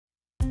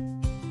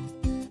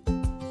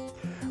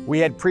We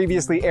had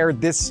previously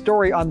aired this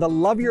story on the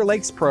Love Your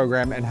Lakes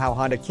program and how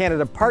Honda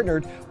Canada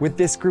partnered with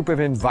this group of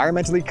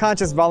environmentally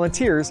conscious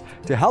volunteers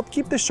to help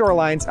keep the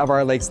shorelines of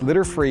our lakes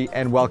litter-free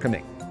and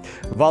welcoming.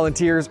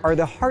 Volunteers are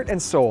the heart and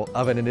soul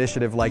of an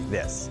initiative like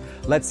this.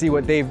 Let's see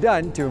what they've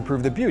done to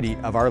improve the beauty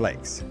of our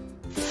lakes.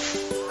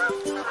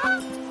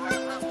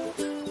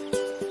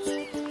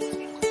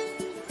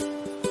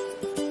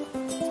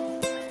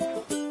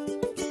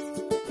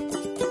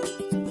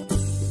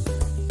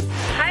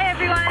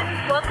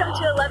 Welcome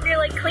to a Love Your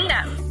Lake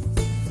cleanup.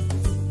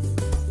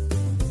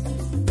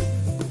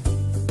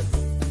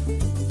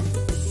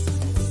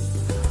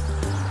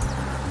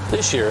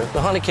 This year,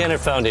 the Honda Canada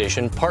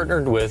Foundation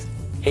partnered with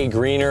A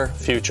Greener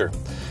Future,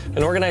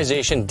 an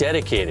organization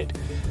dedicated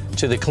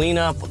to the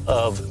cleanup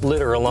of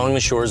litter along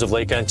the shores of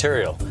Lake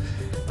Ontario,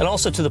 and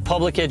also to the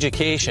public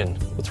education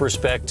with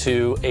respect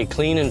to a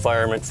clean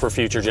environment for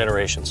future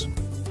generations.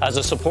 As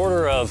a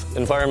supporter of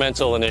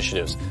environmental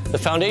initiatives, the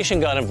foundation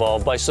got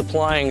involved by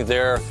supplying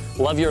their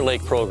Love Your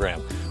Lake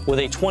program with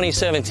a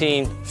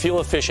 2017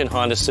 fuel-efficient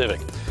Honda Civic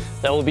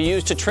that will be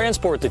used to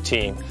transport the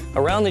team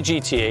around the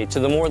GTA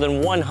to the more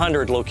than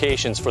 100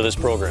 locations for this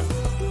program.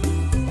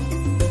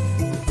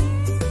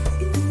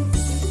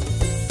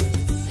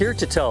 Here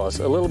to tell us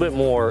a little bit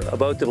more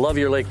about the Love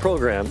Your Lake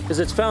program is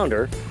its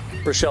founder,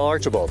 Rochelle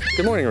Archibald.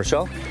 Good morning,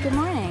 Rochelle. Good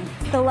morning.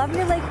 The Love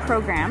Your Lake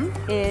program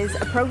is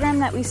a program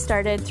that we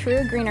started through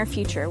A Greener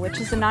Future, which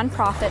is a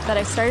nonprofit that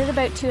I started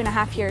about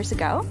 2.5 years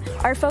ago.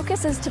 Our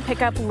focus is to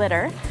pick up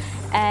litter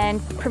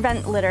and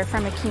prevent litter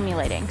from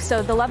accumulating.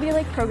 So the Love Your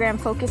Lake program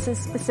focuses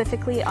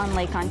specifically on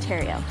Lake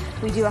Ontario.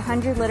 We do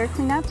 100 litter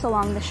cleanups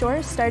along the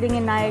shores, starting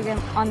in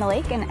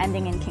Niagara-on-the-Lake and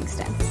ending in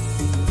Kingston.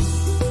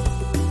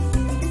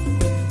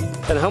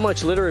 And how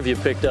much litter have you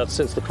picked up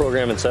since the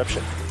program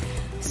inception?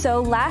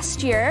 So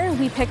last year,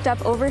 we picked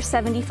up over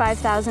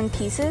 75,000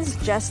 pieces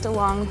just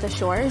along the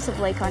shores of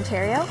Lake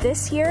Ontario.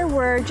 This year,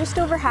 we're just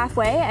over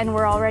halfway and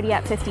we're already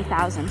at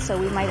 50,000, so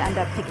we might end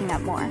up picking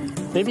up more.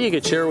 Maybe you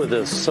could share with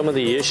us some of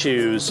the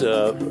issues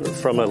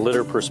from a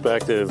litter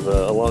perspective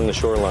along the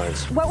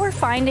shorelines. What we're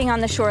finding on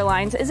the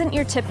shorelines isn't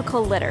your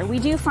typical litter. We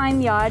do find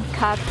the odd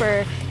cup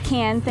or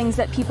can, things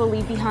that people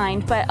leave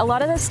behind, but a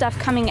lot of the stuff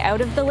coming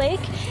out of the lake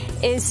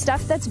is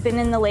stuff that's been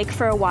in the lake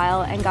for a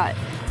while and got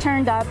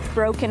turned up,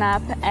 broken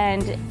up,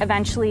 and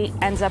eventually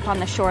ends up on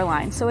the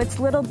shoreline. So it's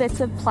little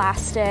bits of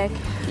plastic,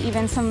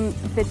 even some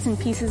bits and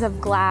pieces of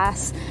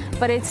glass,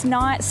 but it's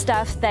not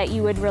stuff that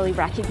you would really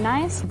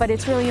recognize. But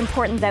it's really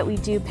important that we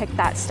do pick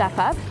that stuff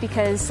up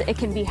because it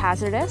can be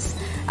hazardous,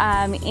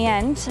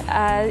 and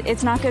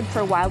it's not good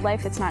for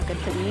wildlife, it's not good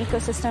for the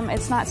ecosystem,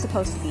 it's not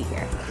supposed to be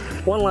here.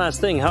 One last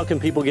thing, how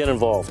can people get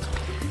involved?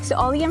 So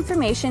all the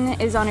information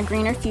is on A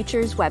Greener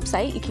Future's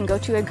website. You can go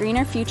to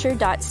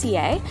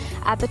agreenerfuture.ca.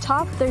 At the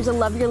top, there's a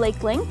Love Your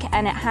Lake link,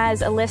 and it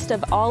has a list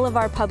of all of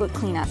our public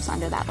cleanups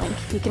under that link.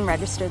 You can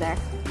register there.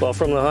 Well,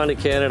 from the Honda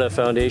Canada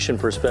Foundation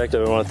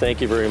perspective, I want to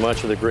thank you very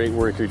much for the great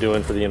work you're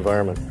doing for the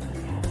environment.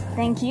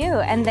 Thank you,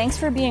 and thanks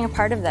for being a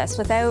part of this.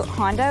 Without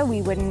Honda,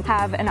 we wouldn't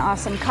have an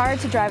awesome car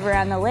to drive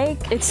around the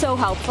lake. It's so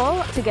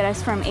helpful to get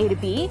us from A to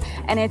B,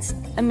 and it's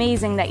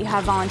amazing that you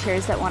have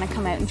volunteers that want to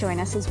come out and join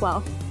us as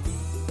well.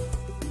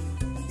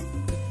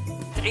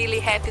 Really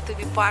happy to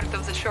be part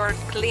of the shore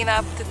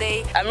cleanup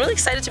today. I'm really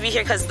excited to be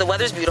here because the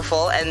weather's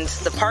beautiful and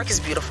the park is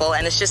beautiful,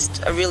 and it's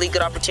just a really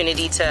good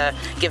opportunity to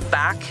give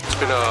back. It's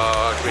been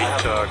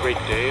a great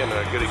day and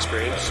a good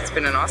experience. It's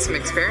been an awesome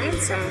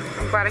experience, and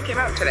I'm glad I came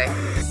out today.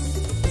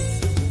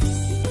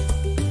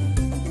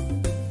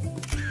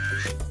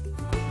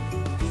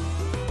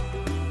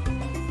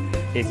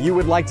 If you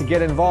would like to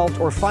get involved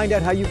or find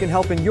out how you can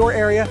help in your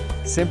area,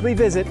 simply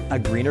visit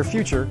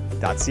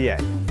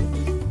agreenerfuture.ca.